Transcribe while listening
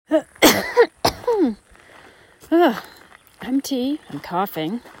tea. I'm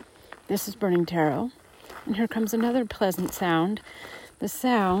coughing. This is Burning Tarot. And here comes another pleasant sound. The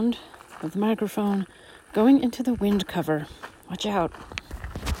sound of the microphone going into the wind cover. Watch out.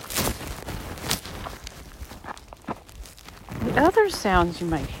 The other sounds you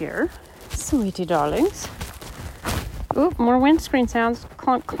might hear, sweetie darlings. Oop, more windscreen sounds.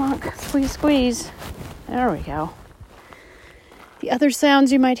 Clunk, clunk, squeeze, squeeze. There we go. The other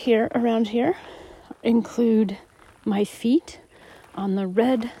sounds you might hear around here include my feet on the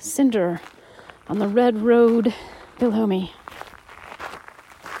red cinder, on the red road below me.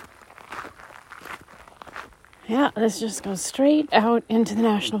 Yeah, this just goes straight out into the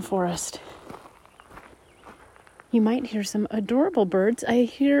National Forest. You might hear some adorable birds.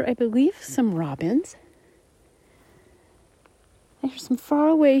 I believe, some robins. I hear some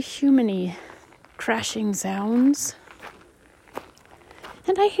faraway human-y crashing sounds.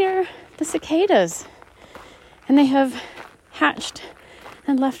 And I hear the cicadas. And they have hatched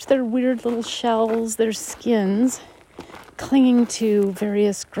and left their weird little shells, their skins, clinging to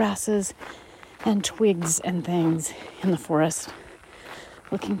various grasses and twigs and things in the forest.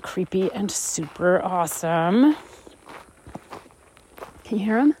 Looking creepy and super awesome. Can you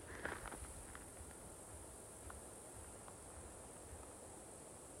hear them?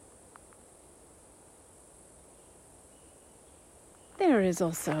 There is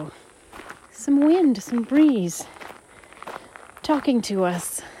also some wind, some breeze, talking to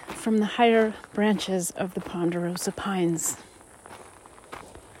us from the higher branches of the ponderosa pines.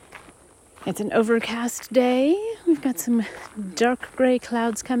 It's an overcast day. We've got some dark gray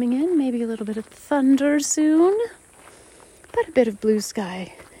clouds coming in, maybe a little bit of thunder soon, but a bit of blue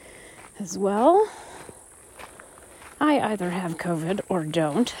sky as well. I either have COVID or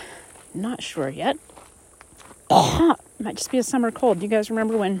don't. Not sure yet. Might just be a summer cold. You guys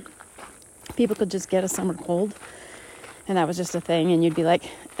remember when people could just get a summer cold? And that was just a thing. And you'd be like,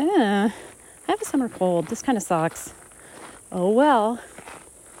 I have a summer cold. This kind of sucks. Oh, well.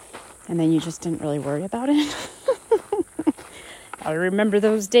 And then you just didn't really worry about it. I remember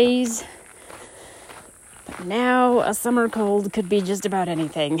those days. But now a summer cold could be just about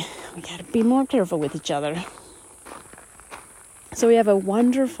anything. We got to be more careful with each other. So we have a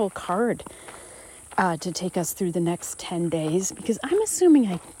wonderful card to take us through the next 10 days, because I'm assuming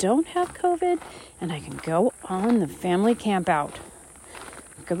I don't have COVID and I can go on the family camp out.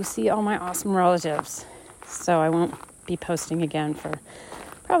 Go see all my awesome relatives. So I won't be posting again for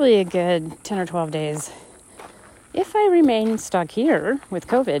probably a good 10 or 12 days. If I remain stuck here with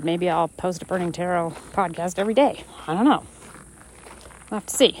COVID, maybe I'll post a Burning Tarot podcast every day. I don't know. We'll have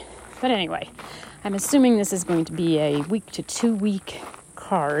to see. But anyway, I'm assuming this is going to be a week to 2 week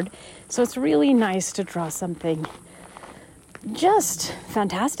card. So it's really nice to draw something just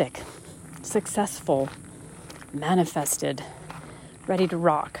fantastic, successful, manifested, ready to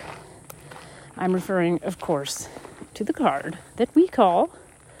rock. I'm referring, of course, to the card that we call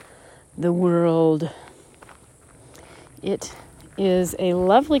the World. It is a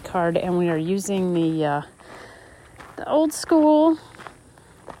lovely card, and we are using the old school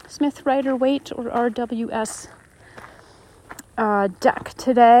Smith Rider-Waite or RWS deck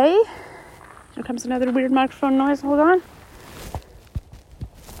today. Here comes another weird microphone noise. Hold on.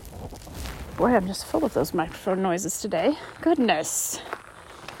 Boy, I'm just full of those microphone noises today. Goodness.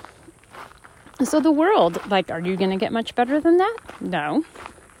 So the World, are you going to get much better than that? No.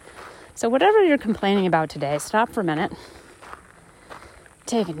 So whatever you're complaining about today, stop for a minute.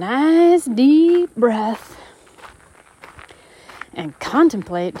 Take a nice deep breath and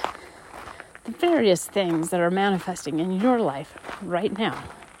contemplate the various things that are manifesting in your life right now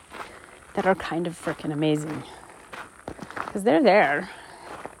that are kind of freaking amazing. Because they're there.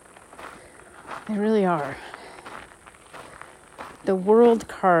 They really are. The World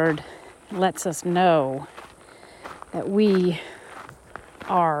card lets us know that we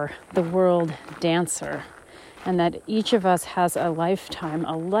are the world dancer, and that each of us has a lifetime,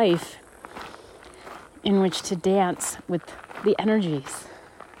 a life in which to dance with the energies,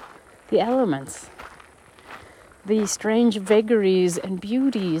 the elements, the strange vagaries and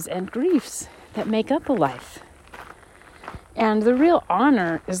beauties and griefs that make up a life. And the real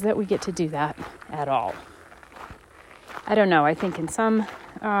honor is that we get to do that at all. I don't know, I think in some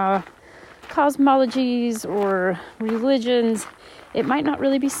cosmologies or religions, it might not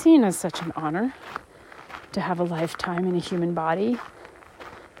really be seen as such an honor to have a lifetime in a human body.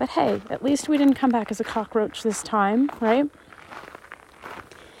 But hey, at least we didn't come back as a cockroach this time, right?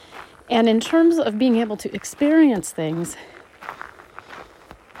 And in terms of being able to experience things,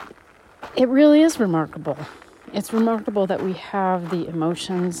 it really is remarkable. It's remarkable that we have the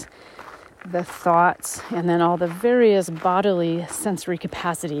emotions, the thoughts, and then all the various bodily sensory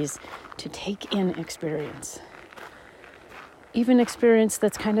capacities to take in experience. Even experience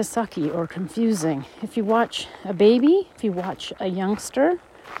that's kind of sucky or confusing. If you watch a baby, if you watch a youngster,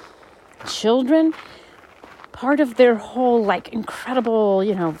 children, part of their whole incredible,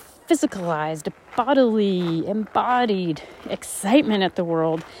 physicalized, bodily, embodied excitement at the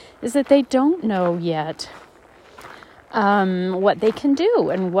world is that they don't know yet what they can do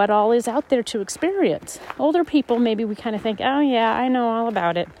and what all is out there to experience. Older people, maybe we kind of think, oh yeah, I know all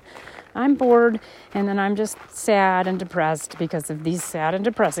about it. I'm bored, and then I'm just sad and depressed because of these sad and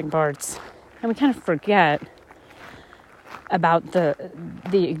depressing parts. And we kind of forget about the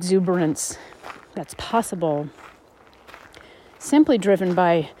exuberance that's possible, simply driven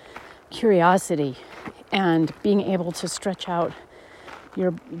by curiosity and being able to stretch out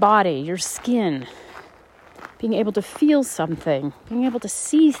your body, your skin, being able to feel something, being able to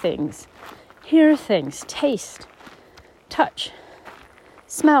see things, hear things, taste, touch,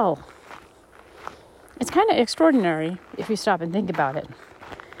 smell. It's kind of extraordinary if you stop and think about it,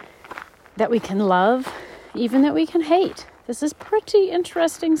 that we can love, even that we can hate. This is pretty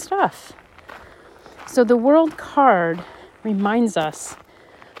interesting stuff. So the World card reminds us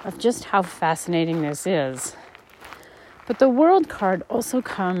of just how fascinating this is. But the World card also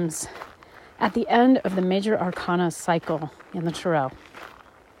comes at the end of the major arcana cycle in the Tarot.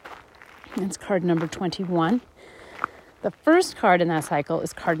 It's card number 21. The first card in that cycle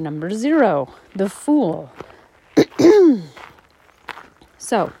is card number 0, the Fool.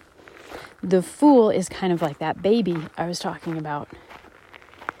 So, the Fool is kind of like that baby I was talking about.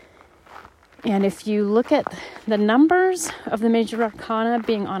 And if you look at the numbers of the major arcana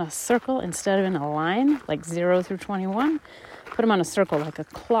being on a circle instead of in a line, like 0 through 21, put them on a circle like a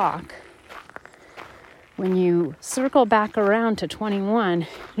clock. When you circle back around to 21,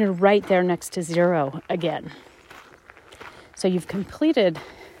 you're right there next to 0 again. So you've completed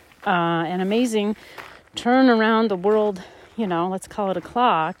an amazing turn around the world, let's call it a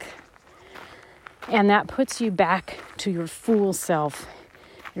clock. And that puts you back to your Fool self,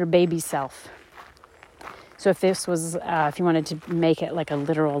 your baby self. So if this was, if you wanted to make it like a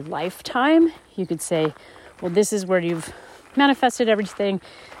literal lifetime, you could say, well, this is where you've manifested everything.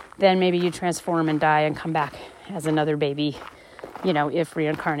 Then maybe you transform and die and come back as another baby, if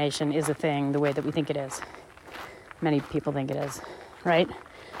reincarnation is a thing the way that we think it is. Many people think it is, right?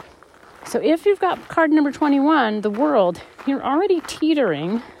 So if you've got card number 21, the World, you're already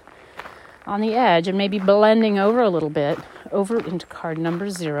teetering on the edge and maybe blending over a little bit over into card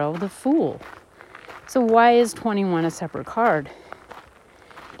number 0, the Fool. So why is 21 a separate card?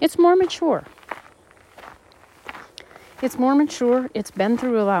 It's more mature. It's more mature. It's been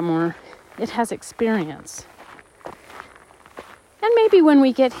through a lot more. It has experience. And maybe when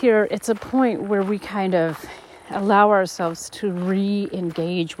we get here, it's a point where we kind of allow ourselves to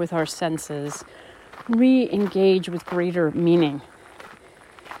re-engage with our senses, re-engage with greater meaning,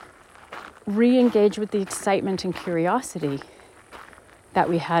 re-engage with the excitement and curiosity that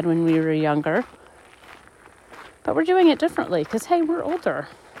we had when we were younger. But we're doing it differently because, hey, we're older.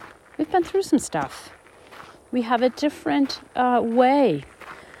 We've been through some stuff. We have a different way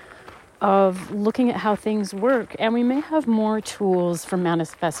of looking at how things work, and we may have more tools for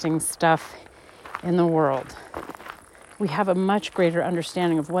manifesting stuff in the world. We have a much greater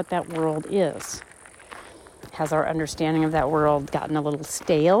understanding of what that world is. Has our understanding of that world gotten a little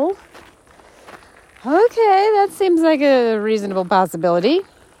stale? Okay, that seems like a reasonable possibility.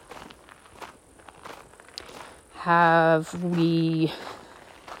 Have we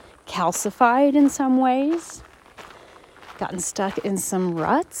calcified in some ways? Gotten stuck in some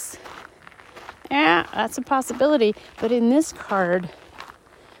ruts? Yeah, that's a possibility. But in this card,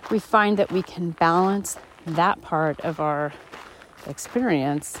 we find that we can balance that part of our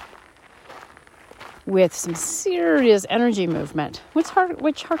experience with some serious energy movement, which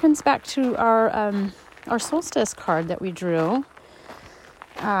harkens back to our solstice card that we drew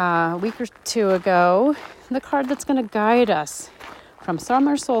a week or two ago. The card that's going to guide us from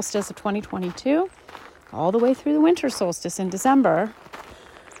summer solstice of 2022 all the way through the winter solstice in December.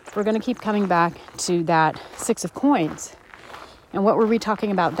 We're going to keep coming back to that 6 of coins. And what were we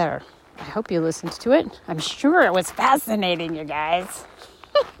talking about there? I hope you listened to it. I'm sure it was fascinating, you guys.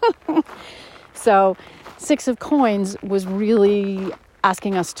 So 6 of coins was really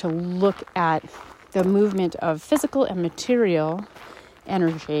asking us to look at the movement of physical and material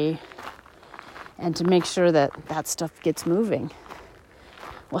energy and to make sure that that stuff gets moving.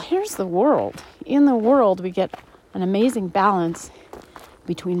 Well, here's the world. In the world, we get an amazing balance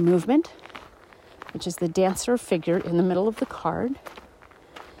between movement, which is the dancer figure in the middle of the card,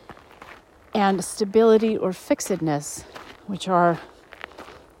 and stability or fixedness, which are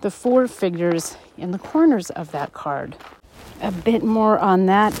the 4 figures in the corners of that card. A bit more on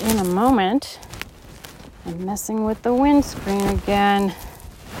that in a moment. I'm messing with the windscreen again.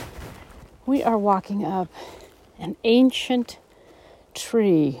 We are walking up an ancient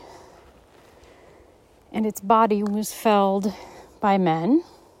tree, and its body was felled by men.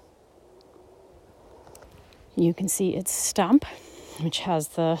 You can see its stump, which has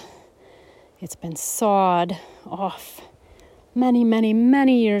it's been sawed off many, many,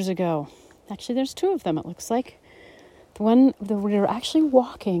 many years ago. Actually, there's 2 of them, it looks like. The one that we're actually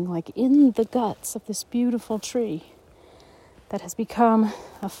walking like in the guts of this beautiful tree that has become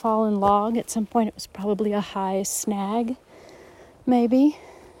a fallen log. At some point, it was probably a high snag, maybe.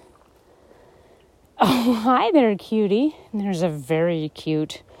 Oh, hi there, cutie. And there's a very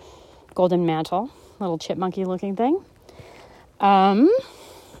cute golden mantle, little chipmunky-looking thing.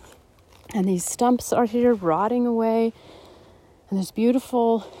 And these stumps are here rotting away. And this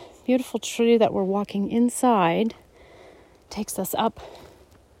beautiful, beautiful tree that we're walking inside takes us up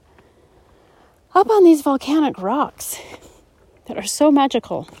on these volcanic rocks that are so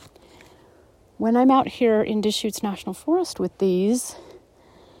magical. When I'm out here in Deschutes National Forest with these,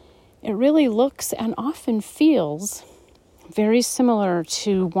 it really looks and often feels very similar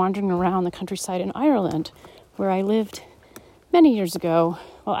to wandering around the countryside in Ireland, where I lived many years ago.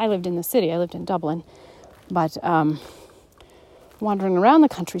 Well, I lived in the city. I lived in Dublin. But wandering around the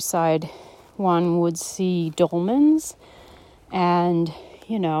countryside, one would see dolmens and,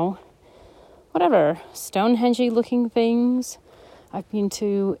 whatever, Stonehenge-looking things. I've been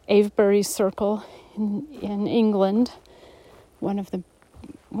to Avebury Circle in England, one of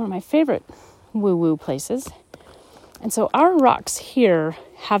my favorite woo-woo places. And so our rocks here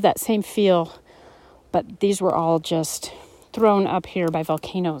have that same feel, but these were all just thrown up here by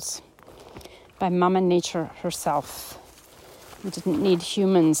volcanoes, by Mama Nature herself. We didn't need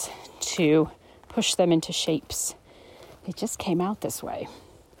humans to push them into shapes. They just came out this way.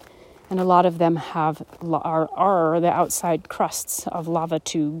 And a lot of them are the outside crusts of lava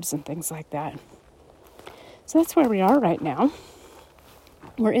tubes and things like that. So that's where we are right now.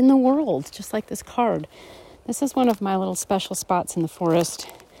 We're in the world, just like this card. This is one of my little special spots in the forest.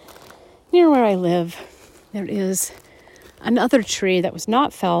 Near where I live, there is another tree that was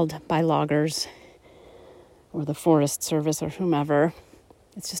not felled by loggers or the Forest Service or whomever.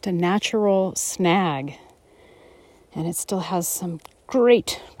 It's just a natural snag. And it still has some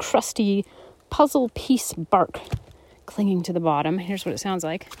great, crusty, puzzle piece bark clinging to the bottom. Here's what it sounds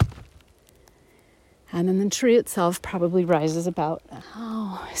like. And then the tree itself probably rises about,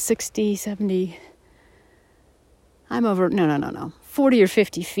 60, 70... 40 or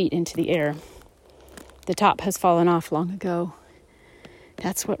 50 feet into the air. The top has fallen off long ago.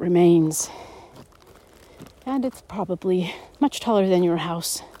 That's what remains. And it's probably much taller than your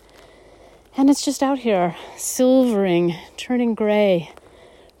house. And it's just out here, silvering, turning gray,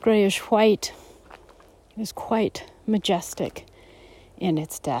 grayish white. It is quite majestic in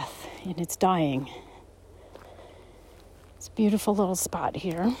its death, in its dying. It's a beautiful little spot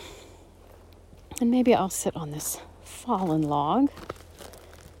here. And maybe I'll sit on this fallen log.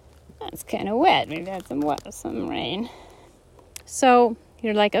 It's kind of wet. Maybe I had some rain. So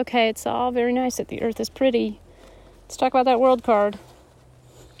you're like, okay, it's all very nice that the earth is pretty. Let's talk about that world card.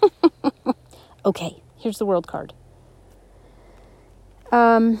 Okay, here's the world card.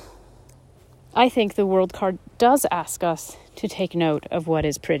 I think the world card does ask us to take note of what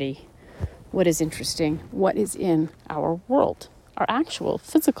is pretty, what is interesting, what is in our world, our actual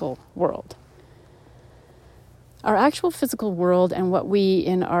physical world. Our actual physical world and what we,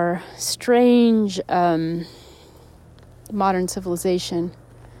 in our strange modern civilization,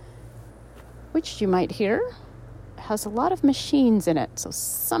 which you might hear, has a lot of machines in it. So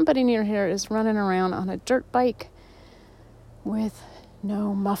somebody near here is running around on a dirt bike with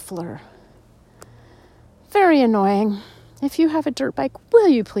no muffler. Very annoying. If you have a dirt bike, will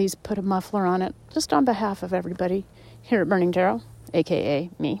you please put a muffler on it, just on behalf of everybody here at Burning Tarot,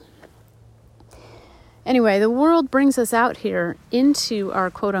 aka me. Anyway, the world brings us out here into our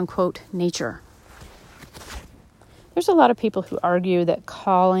quote-unquote nature. There's a lot of people who argue that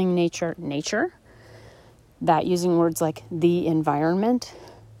calling nature, that using words like the environment,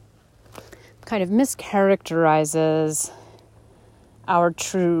 kind of mischaracterizes our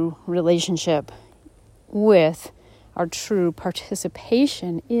true relationship with our true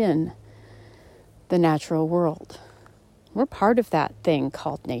participation in the natural world. We're part of that thing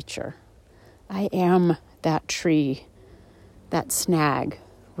called nature. I am that tree, that snag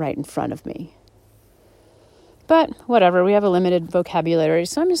right in front of me. But whatever, we have a limited vocabulary,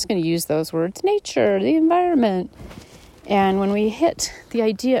 so I'm just going to use those words. Nature, the environment. And when we hit the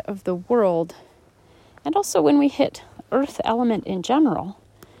idea of the world, and also when we hit earth element in general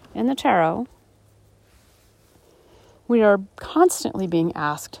in the tarot, we are constantly being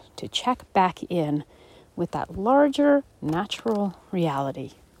asked to check back in with that larger natural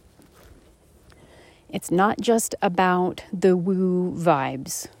reality. It's not just about the woo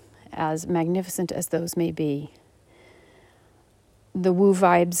vibes, as magnificent as those may be. The woo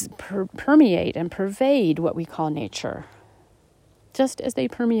vibes permeate and pervade what we call nature, just as they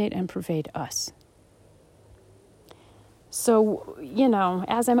permeate and pervade us. So,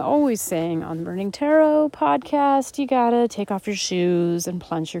 as I'm always saying on the Burning Tarot podcast, you gotta take off your shoes and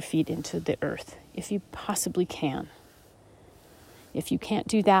plunge your feet into the earth, if you possibly can. If you can't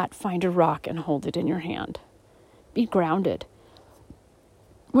do that, find a rock and hold it in your hand. Be grounded.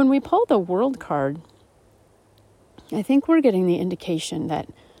 When we pull the World card, I think we're getting the indication that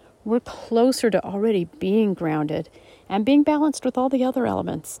we're closer to already being grounded and being balanced with all the other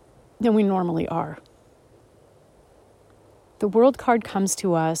elements than we normally are. The World card comes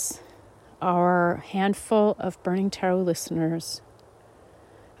to us, our handful of Burning Tarot listeners.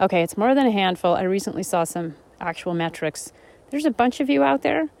 Okay, it's more than a handful. I recently saw some actual metrics. There's a bunch of you out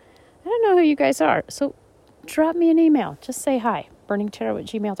there. I don't know who you guys are, so drop me an email. Just say hi,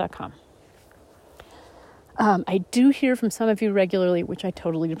 burningtarot@gmail.com. I do hear from some of you regularly, which I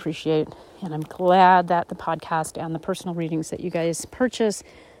totally appreciate, and I'm glad that the podcast and the personal readings that you guys purchase,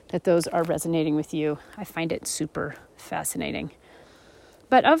 that those are resonating with you. I find it super fascinating.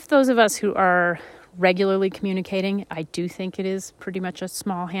 But of those of us who are regularly communicating, I do think it is pretty much a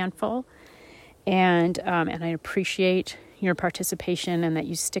small handful, and I appreciate your participation and that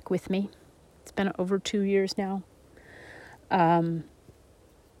you stick with me. It's been over 2 years now.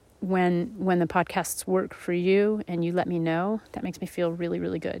 When the podcasts work for you and you let me know, that makes me feel really,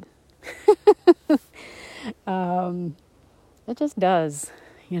 really good. It just does,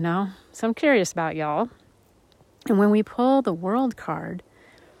 So I'm curious about y'all. And when we pull the World card,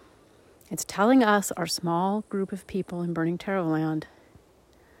 it's telling us, our small group of people in Burning Tarot Land,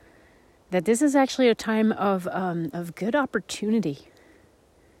 that this is actually a time of good opportunity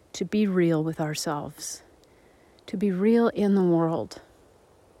to be real with ourselves, to be real in the world,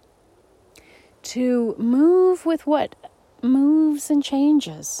 to move with what moves and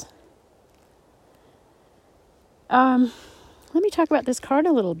changes. Let me talk about this card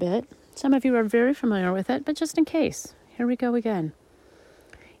a little bit. Some of you are very familiar with it, but just in case, here we go again.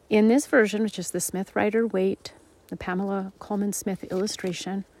 In this version, which is the Smith Rider-Waite, the Pamela Coleman Smith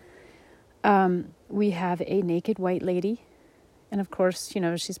illustration, we have a naked white lady. And of course,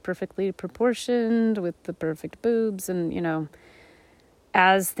 she's perfectly proportioned with the perfect boobs and,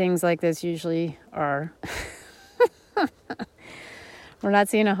 as things like this usually are. We're not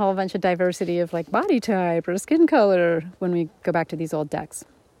seeing a whole bunch of diversity of body type or skin color when we go back to these old decks.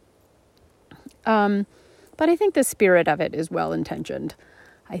 But I think the spirit of it is well-intentioned.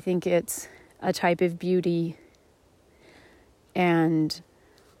 I think it's a type of beauty and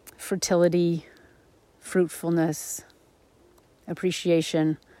fertility, fruitfulness,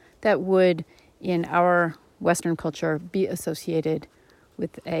 appreciation that would, in our Western culture, be associated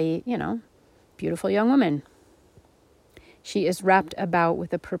with a, beautiful young woman. She is wrapped about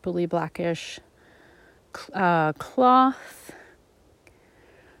with a purpley blackish cloth.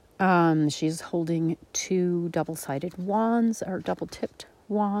 She's holding 2 double-sided wands, or double-tipped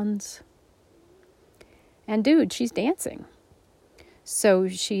wands. And dude, she's dancing. So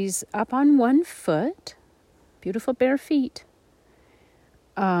she's up on one foot, beautiful bare feet.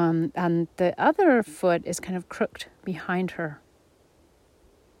 And the other foot is kind of crooked behind her.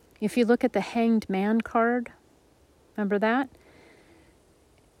 If you look at the Hanged Man card, remember that?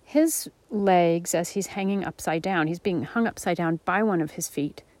 His legs, as he's hanging upside down, he's being hung upside down by one of his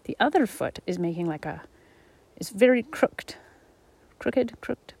feet. The other foot is making is very crooked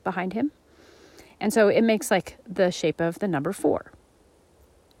behind him. And so it makes the shape of the number 4.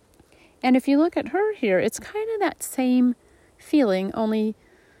 And if you look at her here, it's kind of that same feeling, only,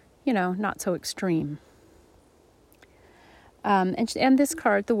 not so extreme. And this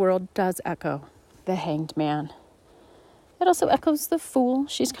card, the World, does echo the Hanged Man. It also echoes the Fool.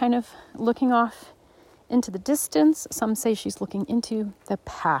 She's kind of looking off into the distance. Some say she's looking into the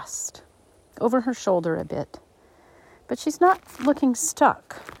past, over her shoulder a bit. But she's not looking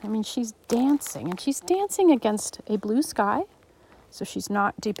stuck. She's dancing, and she's dancing against a blue sky. So she's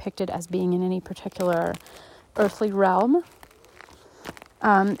not depicted as being in any particular earthly realm.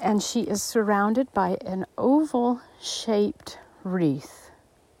 And she is surrounded by an oval-shaped wreath.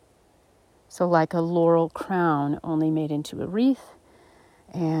 So like a laurel crown, only made into a wreath,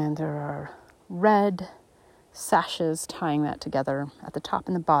 and there are red sashes tying that together at the top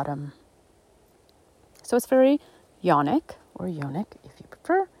and the bottom. So it's very yonic, or yonic if you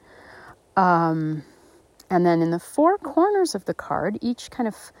prefer. And then in the four corners of the card, each kind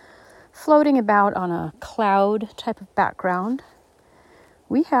of floating about on a cloud type of background,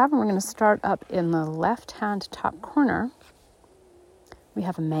 we have, and we're going to start up in the left-hand top corner, we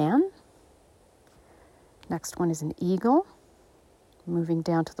have a man. Next one is an eagle. Moving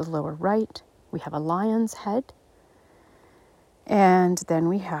down to the lower right, we have a lion's head. And then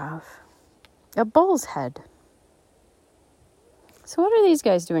we have a bull's head. So what are these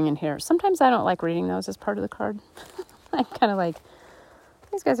guys doing in here? Sometimes I don't like reading those as part of the card. I'm kind of like,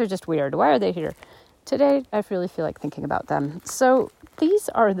 these guys are just weird. Why are they here? Today, I really feel like thinking about them. So these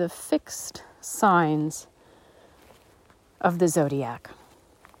are the fixed signs of the zodiac.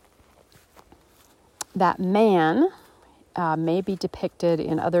 That man may be depicted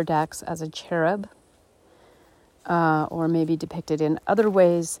in other decks as a cherub, or may be depicted in other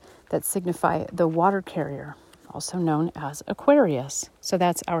ways that signify the water carrier, also known as Aquarius. So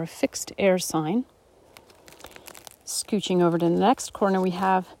that's our fixed air sign. Scooching over to the next corner, we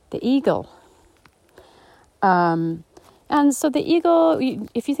have the eagle. And so the eagle,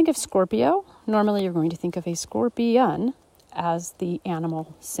 if you think of Scorpio, normally you're going to think of a scorpion as the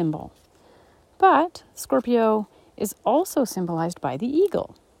animal symbol. But Scorpio is also symbolized by the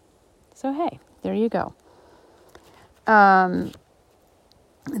eagle. So hey, there you go. Then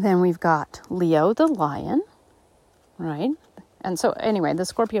we've got Leo the lion, right? And so anyway, the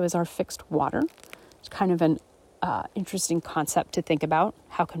Scorpio is our fixed water. It's kind of an interesting concept to think about.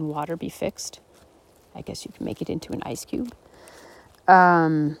 How can water be fixed? I guess you can make it into an ice cube.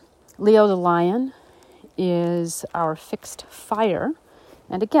 Leo the lion is our fixed fire.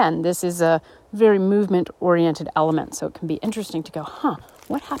 And again, this is a very movement-oriented element, so it can be interesting to go,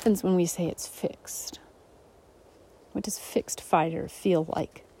 what happens when we say it's fixed? What does fixed fire feel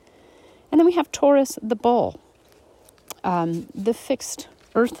like? And then we have Taurus the bull, the fixed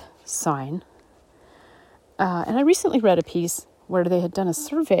earth sign. And I recently read a piece where they had done a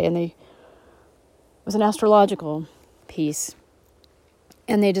survey, and it was an astrological piece,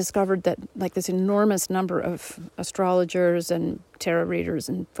 and they discovered that like this enormous number of astrologers and tarot readers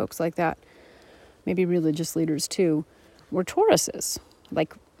and folks like that, maybe religious leaders too, were Tauruses.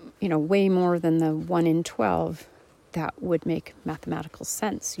 Like, way more than the 1 in 12 that would make mathematical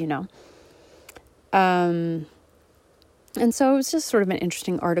sense, And so it was just sort of an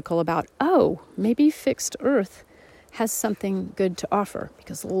interesting article about, maybe fixed earth has something good to offer,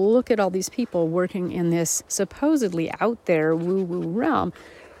 because look at all these people working in this supposedly out there woo-woo realm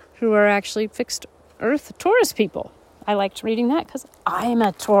who are actually fixed earth Taurus people. I liked reading that because I'm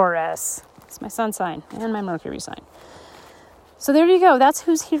a Taurus. It's my sun sign and my Mercury sign. So there you go. That's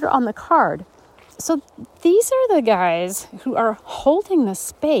who's here on the card. So these are the guys who are holding the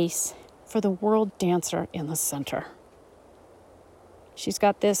space for the world dancer in the center. She's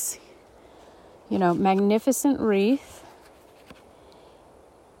got this, magnificent wreath,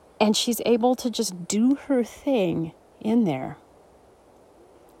 and she's able to just do her thing in there.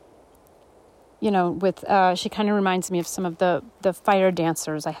 She kind of reminds me of some of the fire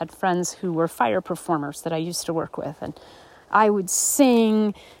dancers. I had friends who were fire performers that I used to work with, and I would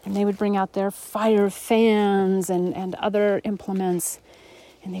sing, and they would bring out their fire fans and other implements,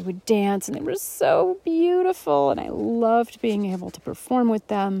 and they would dance, and they were so beautiful, and I loved being able to perform with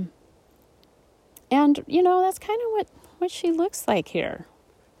them. And, that's kind of what she looks like here.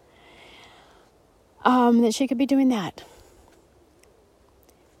 That she could be doing that.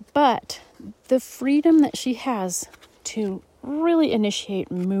 But the freedom that she has to really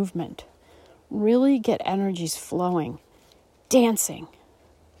initiate movement, really get energies flowing, dancing,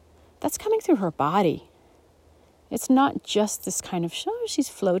 that's coming through her body. It's not just this kind of, she's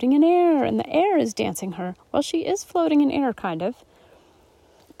floating in air and the air is dancing her. Well, she is floating in air, kind of.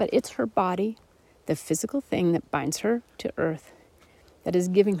 But it's her body, the physical thing that binds her to earth, that is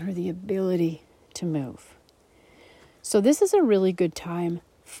giving her the ability to move. So this is a really good time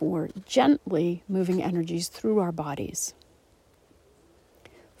for gently moving energies through our bodies,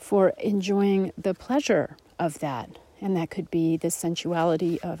 for enjoying the pleasure of that. And that could be the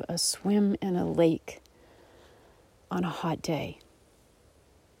sensuality of a swim in a lake on a hot day.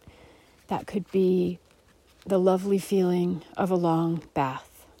 That could be the lovely feeling of a long bath.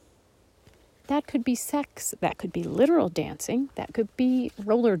 That could be sex. That could be literal dancing. That could be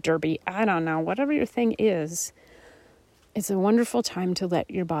roller derby. I don't know. Whatever your thing is, it's a wonderful time to let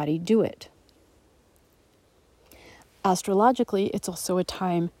your body do it. Astrologically, it's also a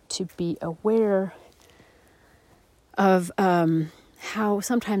time to be aware of how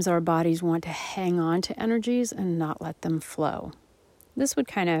sometimes our bodies want to hang on to energies and not let them flow. This would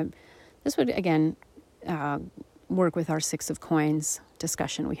again work with our Six of Coins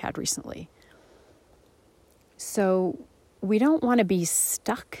discussion we had recently. So we don't want to be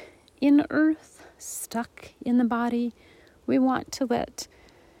stuck in Earth, stuck in the body. We want to let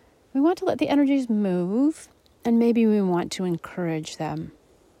the energies move, and maybe we want to encourage them.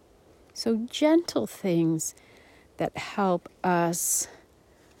 So gentle things that help us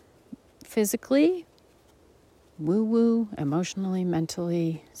physically, woo-woo, emotionally,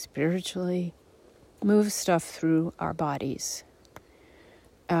 mentally, spiritually, move stuff through our bodies.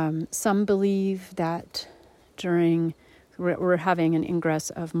 Some believe that we're having an ingress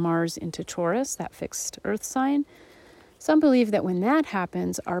of Mars into Taurus, that fixed earth sign. Some believe that when that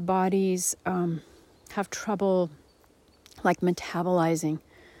happens, our bodies have trouble like metabolizing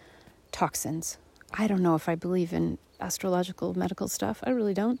toxins. I don't know if I believe in astrological medical stuff. I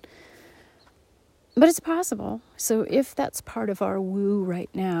really don't. But it's possible. So if that's part of our woo right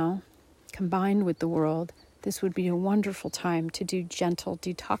now, combined with the world, this would be a wonderful time to do gentle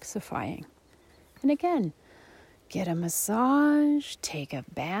detoxifying. And again, get a massage, take a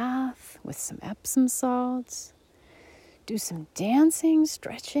bath with some Epsom salts, do some dancing,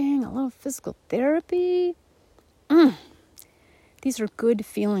 stretching, a little physical therapy. These are good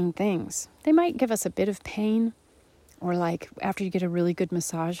feeling things. They might give us a bit of pain, or like after you get a really good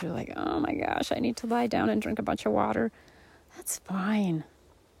massage, you're like, oh my gosh, I need to lie down and drink a bunch of water. That's fine.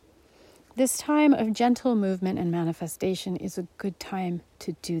 This time of gentle movement and manifestation is a good time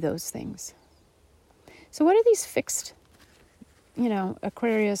to do those things. So what are these fixed,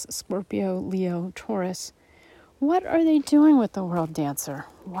 Aquarius, Scorpio, Leo, Taurus? What are they doing with the world dancer?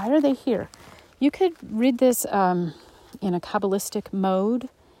 Why are they here? You could read this in a Kabbalistic mode,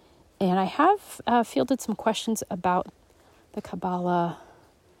 and I have fielded some questions about the Kabbalah,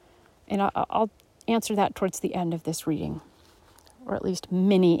 and I'll answer that towards the end of this reading, or at least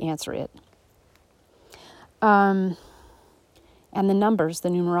mini answer it. And the numbers, the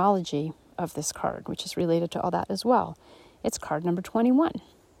numerology of this card, which is related to all that as well. It's card number 21.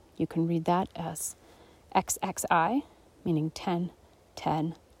 You can read that as XXI, meaning 10,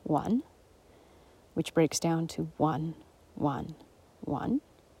 10, 1, which breaks down to 1, 1, 1,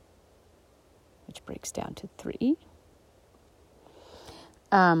 which breaks down to 3.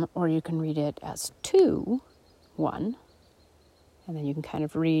 Or you can read it as 2, 1, and then you can kind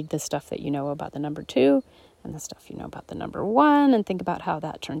of read the stuff that you know about the number 2 and the stuff you know about the number 1 and think about how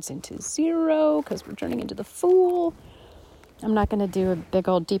that turns into 0 because we're turning into the Fool. I'm not going to do a big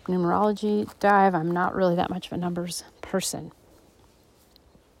old deep numerology dive. I'm not really that much of a numbers person.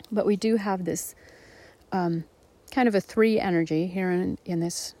 But we do have this kind of a 3 energy here in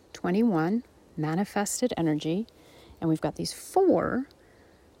this 21, manifested energy. And we've got these 4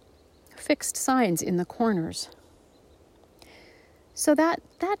 fixed signs in the corners. So that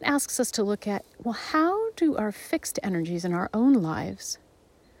asks us to look at, well, how do our fixed energies in our own lives,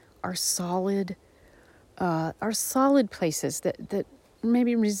 our solid places that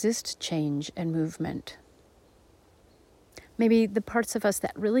maybe resist change and movement, maybe the parts of us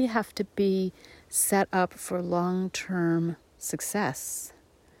that really have to be set up for long-term success,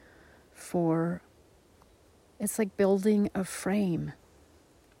 it's like building a frame.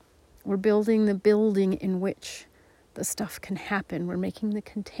 We're building the building in which the stuff can happen. We're making the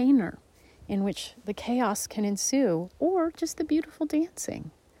container in which the chaos can ensue, or just the beautiful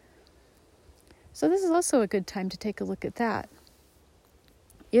dancing. So this is also a good time to take a look at that.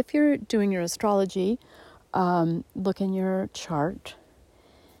 If you're doing your astrology, look in your chart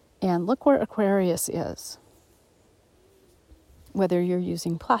and look where Aquarius is. Whether you're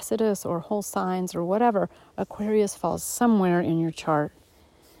using Placidus or whole signs or whatever, Aquarius falls somewhere in your chart.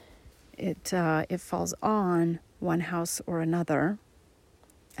 It falls on one house or another,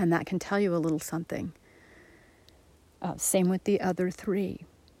 and that can tell you a little something. Same with the other 3.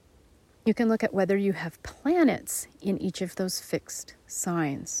 You can look at whether you have planets in each of those fixed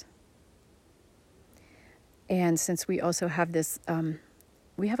signs. And since we also have this,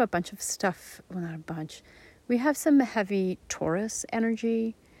 we have a bunch of stuff, well, not a bunch, we have some heavy Taurus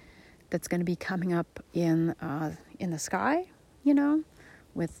energy that's going to be coming up in the sky,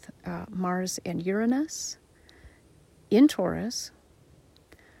 with Mars and Uranus in Taurus,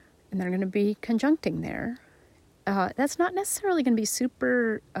 and they're going to be conjuncting there. That's not necessarily going to be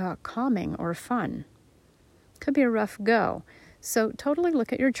super calming or fun. Could be a rough go. So totally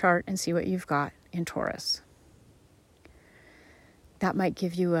look at your chart and see what you've got in Taurus. that might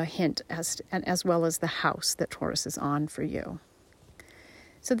give you a hint as well as the house that Taurus is on for you.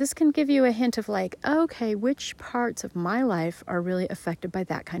 So this can give you a hint of like, okay, which parts of my life are really affected by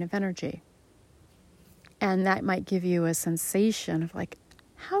that kind of energy? And that might give you a sensation of like,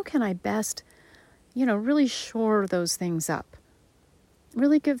 how can I best, really shore those things up?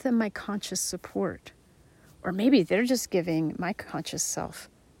 Really give them my conscious support. Or maybe they're just giving my conscious self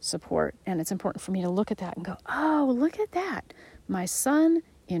support. And it's important for me to look at that and go, oh, look at that. My sun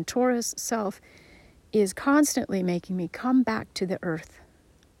in Taurus self is constantly making me come back to the earth.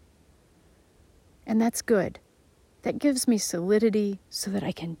 And that's good. That gives me solidity so that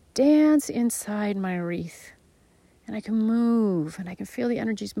I can dance inside my wreath. And I can move, and I can feel the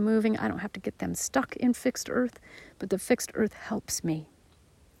energies moving. I don't have to get them stuck in fixed earth, but the fixed earth helps me.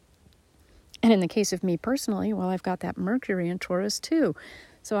 And in the case of me personally, well, I've got that Mercury in Taurus too.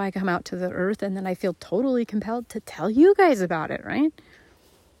 So I come out to the earth, and then I feel totally compelled to tell you guys about it, right?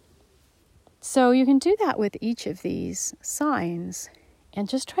 So you can do that with each of these signs and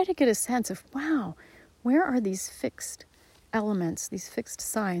just try to get a sense of, wow, where are these fixed elements, these fixed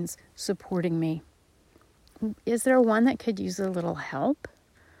signs supporting me? Is there one that could use a little help?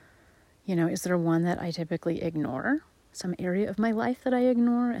 Is there one that I typically ignore? Some area of my life that I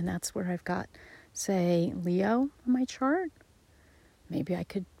ignore, and that's where I've got, say, Leo on my chart? Maybe I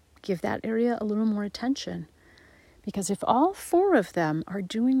could give that area a little more attention. Because if all 4 of them are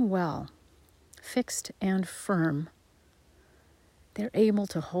doing well, fixed and firm, they're able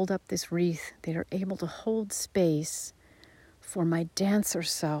to hold up this wreath. They're able to hold space for my dancer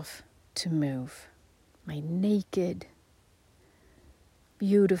self to move. My naked,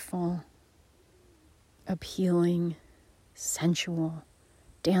 beautiful, appealing, sensual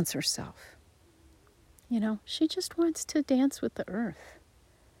dancer self. She just wants to dance with the earth.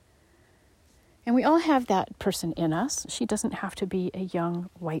 And we all have that person in us. She doesn't have to be a young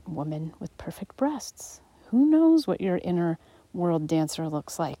white woman with perfect breasts. Who knows what your inner world dancer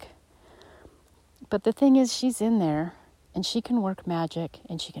looks like? But the thing is, she's in there, and she can work magic,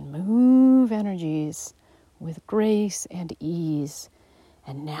 and she can move energies with grace and ease.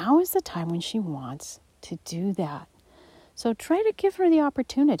 And now is the time when she wants to do that. So try to give her the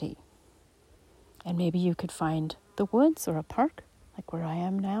opportunity. And maybe you could find the woods or a park, like where I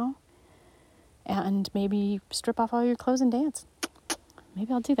am now, and maybe strip off all your clothes and dance.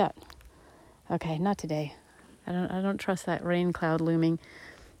 Maybe I'll do that. Okay, not today. I don't trust that rain cloud looming.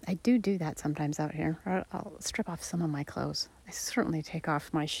 I do that sometimes out here. I'll strip off some of my clothes. I certainly take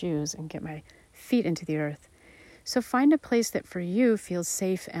off my shoes and get my feet into the earth. So find a place that for you feels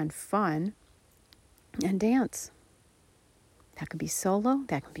safe and fun and dance. That could be solo.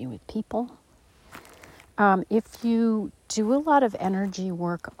 That could be with people. If you do a lot of energy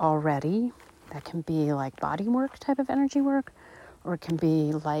work already, that can be like body work type of energy work, or it can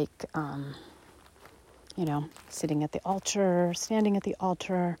be like, sitting at the altar, standing at the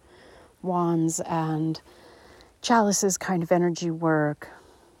altar, wands and chalices kind of energy work.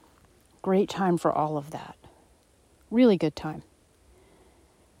 Great time for all of that. Really good time.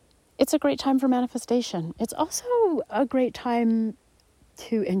 It's a great time for manifestation. It's also a great time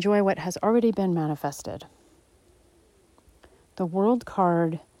to enjoy what has already been manifested. The World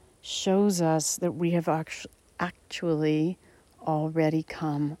card shows us that we have actually already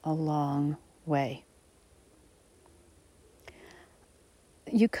come a long way.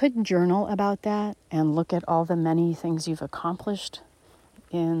 You could journal about that and look at all the many things you've accomplished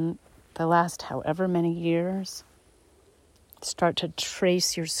in the last however many years. Start to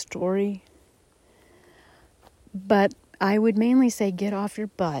trace your story. But I would mainly say get off your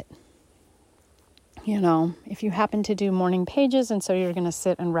butt. If you happen to do morning pages and so you're going to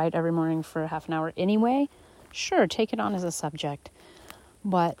sit and write every morning for half an hour anyway, sure, take it on as a subject.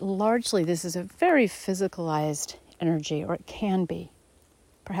 But largely this is a very physicalized energy, or it can be.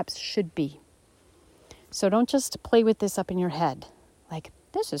 Perhaps should be. So don't just play with this up in your head. Like,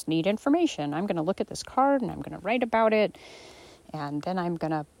 this is neat information. I'm going to look at this card and I'm going to write about it. And then I'm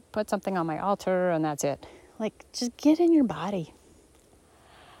going to put something on my altar and that's it. Like, just get in your body.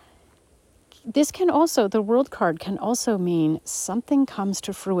 This can also, the World card can also mean something comes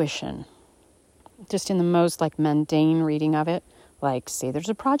to fruition. Just in the most mundane reading of it. Like, say there's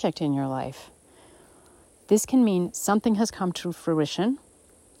a project in your life. This can mean something has come to fruition.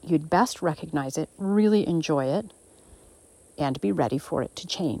 You'd best recognize it, really enjoy it, and be ready for it to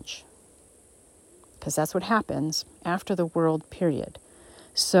change. Because that's what happens after the World period.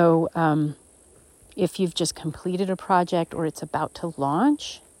 So if you've just completed a project or it's about to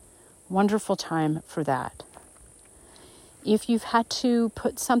launch, wonderful time for that. If you've had to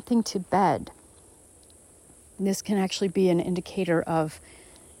put something to bed, This can actually be an indicator of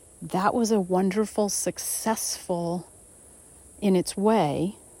that was a wonderful, successful, in its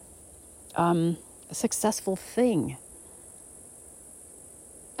way, a successful thing.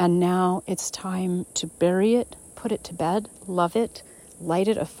 And now it's time to bury it, put it to bed, love it, light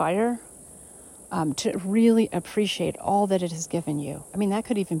it afire, to really appreciate all that it has given you. I mean, that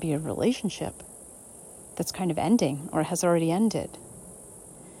could even be a relationship that's kind of ending or has already ended.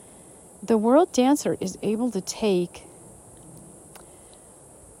 The world dancer is able to take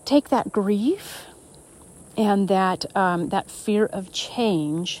that grief and that fear of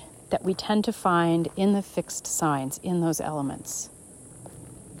change that we tend to find in the fixed signs, in those elements.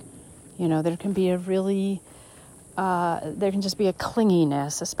 You know, there can be there can just be a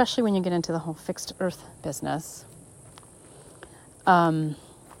clinginess, especially when you get into the whole fixed earth business. And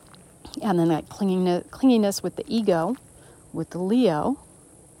then that clinginess with the ego, with the Leo,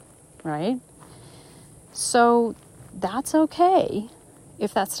 right? So that's okay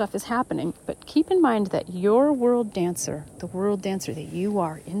if that stuff is happening. But keep in mind that your world dancer, the world dancer that you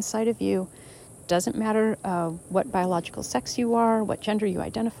are inside of you, doesn't matter what biological sex you are, what gender you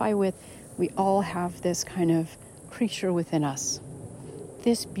identify with, we all have this kind of creature within us.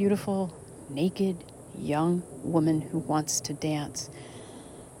 This beautiful, naked, young woman who wants to dance.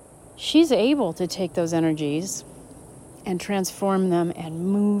 She's able to take those energies and transform them and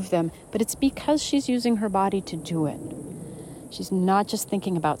move them, but it's because she's using her body to do it. She's not just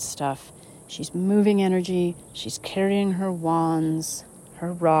thinking about stuff. She's moving energy. She's carrying her wands,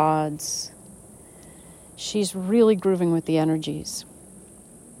 her rods. She's really grooving with the energies.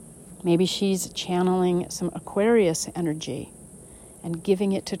 Maybe she's channeling some Aquarius energy and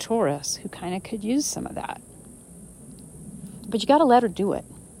giving it to Taurus, who kind of could use some of that. But you got to let her do it.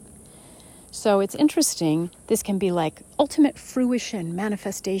 So it's interesting. This can be like ultimate fruition,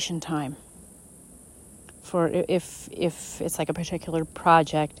 manifestation time. For if it's like a particular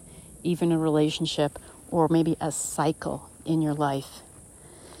project, even a relationship, or maybe a cycle in your life.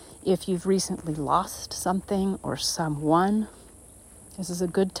 If you've recently lost something or someone, this is a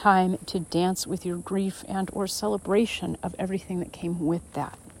good time to dance with your grief and or celebration of everything that came with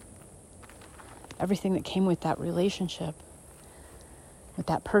that. Everything that came with that relationship, with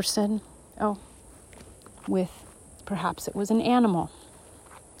that person. With perhaps it was an animal.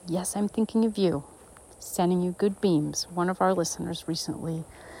 Yes, I'm thinking of you. Sending you good beams. One of our listeners recently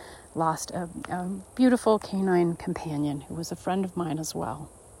lost a beautiful canine companion who was a friend of mine as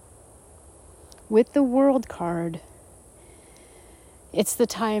well. With the World card, it's the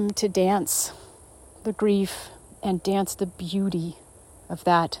time to dance the grief and dance the beauty of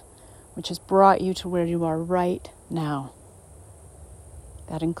that which has brought you to where you are right now.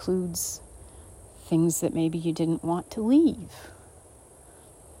 That includes things that maybe you didn't want to leave,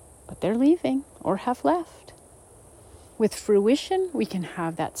 but they're leaving or have left. With fruition, we can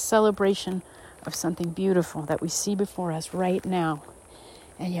have that celebration of something beautiful that we see before us right now.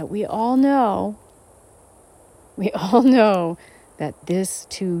 And yet we all know that this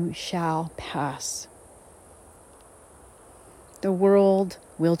too shall pass. The world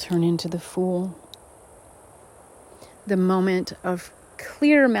will turn into the fool. The moment of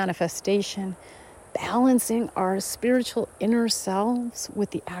clear manifestation, balancing our spiritual inner selves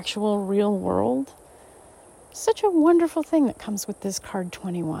with the actual real world. Such a wonderful thing that comes with this card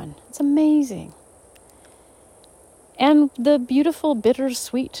 21. It's amazing. And the beautiful,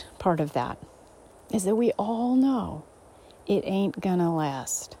 bittersweet part of that is that we all know it ain't gonna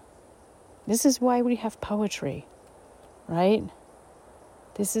last. This is why we have poetry, right?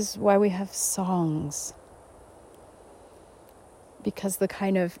 This is why we have songs. Because the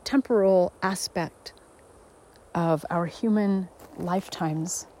kind of temporal aspect of our human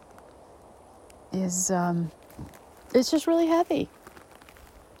lifetimes is it's just really heavy.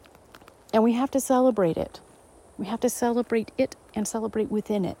 And we have to celebrate it. We have to celebrate it and celebrate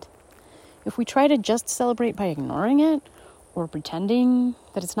within it. If we try to just celebrate by ignoring it or pretending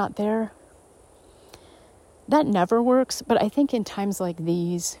that it's not there, that never works. But I think in times like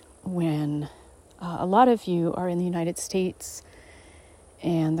these, when a lot of you are in the United States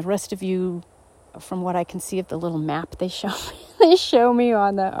and the rest of you, from what I can see of the little map they show me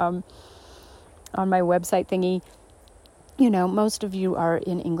on the on my website thingy, you know, most of you are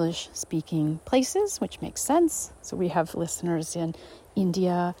in English-speaking places, which makes sense. So we have listeners in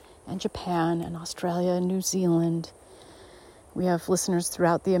India and Japan and Australia and New Zealand. We have listeners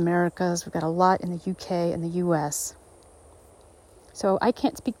throughout the Americas. We've got a lot in the UK and the US. So I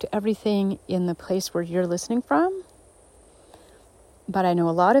can't speak to everything in the place where you're listening from, but I know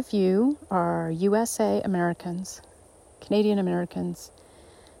a lot of you are USA Americans, Canadian Americans,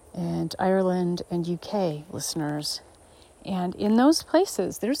 and Ireland and UK listeners. And in those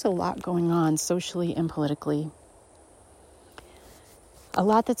places, there's a lot going on socially and politically. A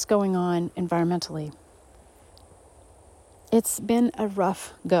lot that's going on environmentally. It's been a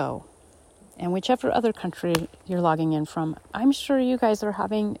rough go. And whichever other country you're logging in from, I'm sure you guys are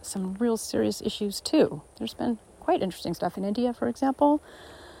having some real serious issues too. There's been quite interesting stuff in India, for example.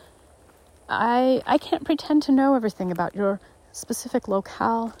 I can't pretend to know everything about your specific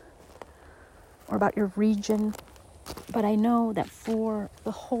locale or about your region, but I know that for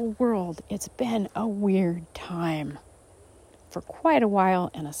the whole world, it's been a weird time for quite a while,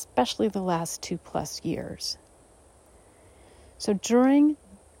 and especially the last 2+ years. So during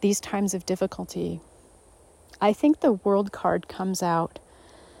these times of difficulty, I think the world card comes out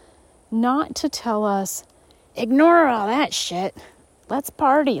not to tell us, ignore all that shit, let's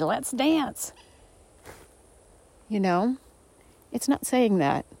party, let's dance. You know, it's not saying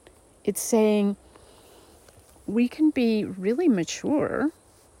that. It's saying we can be really mature.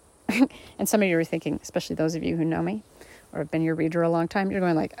 And some of you are thinking, especially those of you who know me or have been your reader a long time, you're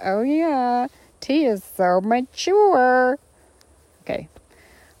going like, oh yeah, T is so mature. Okay.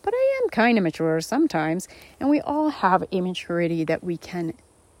 But I am kind of mature sometimes, and we all have a maturity that we can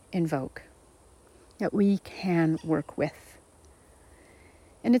invoke, that we can work with.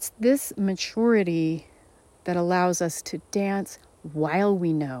 And it's this maturity that allows us to dance while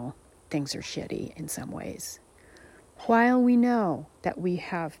we know things are shitty in some ways, while we know that we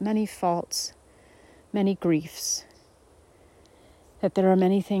have many faults, many griefs, that there are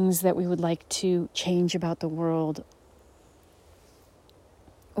many things that we would like to change about the world,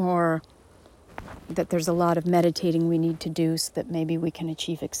 or that there's a lot of meditating we need to do so that maybe we can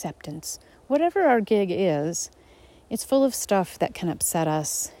achieve acceptance. Whatever our gig is, it's full of stuff that can upset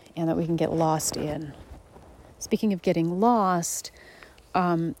us and that we can get lost in. Speaking of getting lost,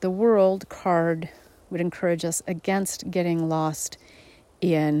 the world card would encourage us against getting lost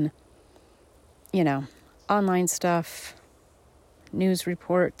in, online stuff, news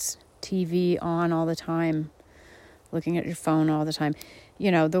reports, TV on all the time, looking at your phone all the time.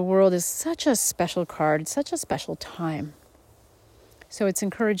 The world is such a special card, such a special time. So it's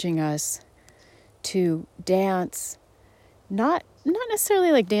encouraging us to dance, not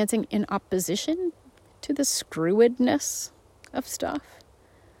necessarily like dancing in opposition to the screwedness of stuff,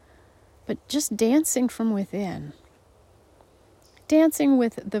 but just dancing from within. Dancing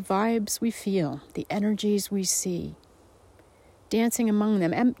with the vibes we feel, the energies we see, dancing among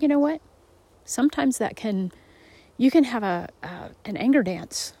them. And you know what? Sometimes you can have an anger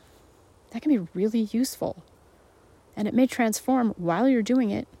dance. That can be really useful. And it may transform while you're doing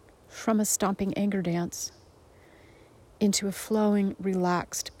it from a stomping anger dance into a flowing,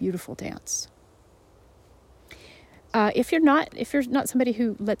 relaxed, beautiful dance. If you're not somebody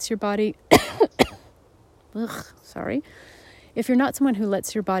who lets your body, if you're not someone who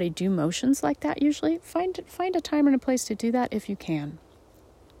lets your body do motions like that, usually find a time and a place to do that if you can.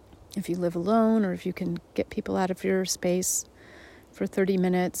 If you live alone, or if you can get people out of your space for 30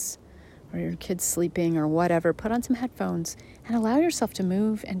 minutes, or your kid's sleeping or whatever, put on some headphones and allow yourself to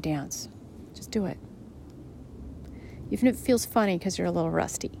move and dance. Just do it. Even if it feels funny because you're a little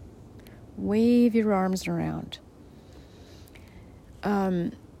rusty. Wave your arms around.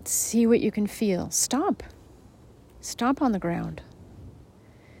 See what you can feel. Stomp. Stomp on the ground.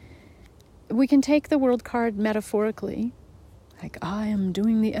 We can take the world card metaphorically, like I am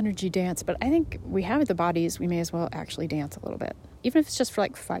doing the energy dance, but I think we have the bodies, we may as well actually dance a little bit, even if it's just for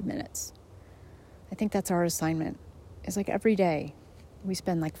like 5 minutes. I think that's our assignment. It's like every day we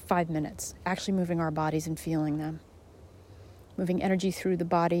spend like 5 minutes actually moving our bodies and feeling them, moving energy through the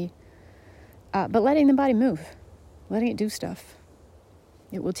body, but letting the body move, letting it do stuff.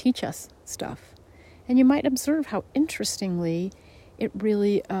 It will teach us stuff. And you might observe how interestingly it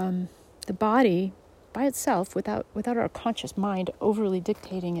really, the body by itself, without our conscious mind overly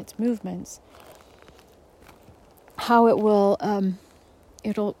dictating its movements, how it will,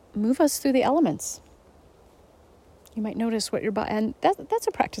 it'll move us through the elements. You might notice what your body, and that's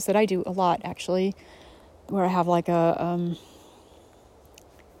a practice that I do a lot actually, where I have like a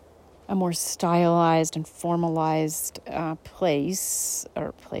more stylized and formalized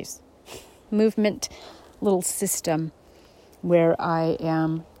movement, little system where I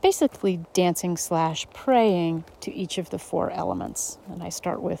am basically dancing / praying to each of the 4 elements. And I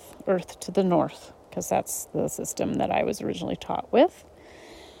start with earth to the north, because that's the system that I was originally taught with.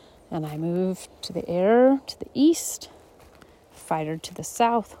 And I move to the air to the east, fire to the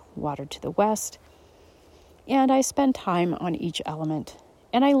south, water to the west. And I spend time on each element.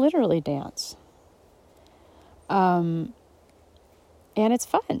 And I literally dance. And And it's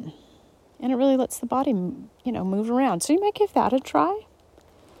fun. And it really lets the body, move around. So you might give that a try.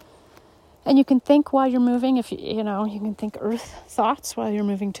 And you can think while you're moving. If you can think earth thoughts while you're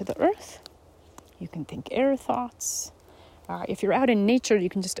moving to the earth. You can think air thoughts. If you're out in nature, you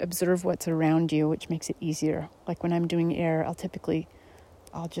can just observe what's around you, which makes it easier. Like when I'm doing air, I'll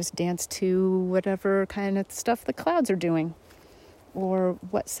just dance to whatever kind of stuff the clouds are doing, or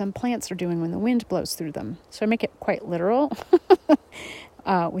what some plants are doing when the wind blows through them. So I make it quite literal,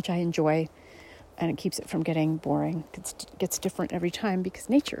 which I enjoy, and it keeps it from getting boring. It gets different every time because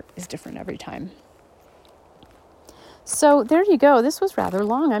nature is different every time. So there you go. This was rather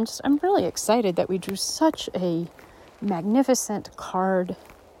long. I'm really excited that we drew such a magnificent card.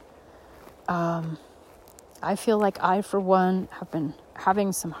 I feel like I, for one, have been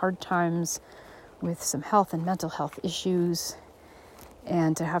having some hard times with some health and mental health issues.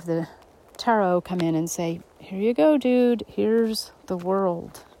 And to have the tarot come in and say, here you go, dude, here's the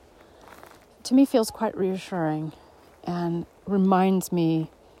world, to me feels quite reassuring and reminds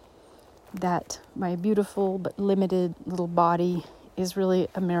me that my beautiful but limited little body is really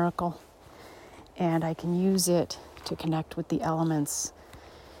a miracle. And I can use it to connect with the elements.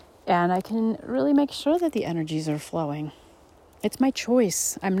 And I can really make sure that the energies are flowing. It's my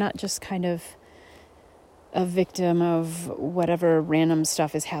choice. I'm not just kind of a victim of whatever random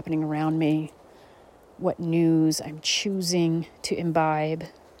stuff is happening around me, what news I'm choosing to imbibe.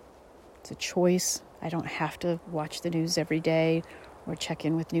 It's a choice. I don't have to watch the news every day or check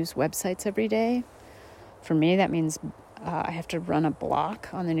in with news websites every day. For me, that means I have to run a block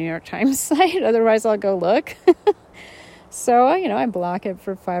on the New York Times site. Otherwise, I'll go look. So, I block it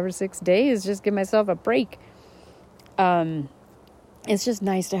for 5 or 6 days. Just give myself a break. It's just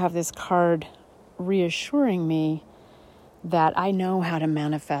nice to have this card reassuring me that I know how to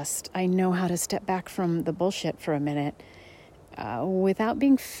manifest. I know how to step back from the bullshit for a minute without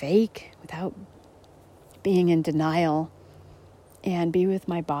being fake, without being in denial, and be with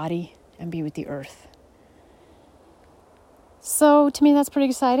my body and be with the earth. So to me, that's pretty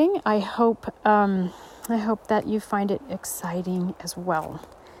exciting. I hope that you find it exciting as well.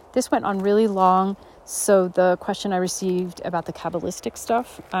 This went on really long, so the question I received about the Kabbalistic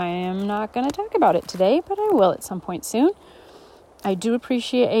stuff, I am not going to talk about it today, but I will at some point soon. I do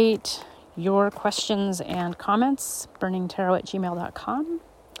appreciate your questions and comments, burningtarot@gmail.com.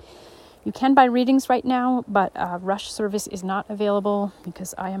 You can buy readings right now, but rush service is not available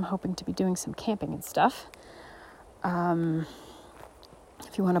because I am hoping to be doing some camping and stuff.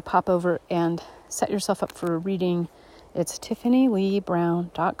 If you want to pop over and set yourself up for a reading, it's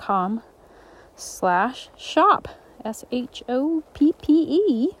tiffanyleebrown.com/shop. SHOPPE.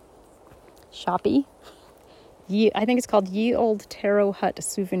 Shoppy. I think it's called Ye Old Tarot Hut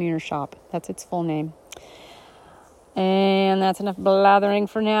Souvenir Shop. That's its full name. And that's enough blathering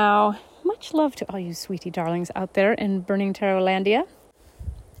for now. Much love to all you sweetie darlings out there in Burning Tarotlandia.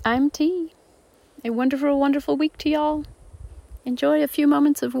 I'm T. A wonderful, wonderful week to y'all. Enjoy a few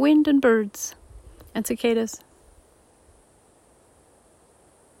moments of wind and birds and cicadas.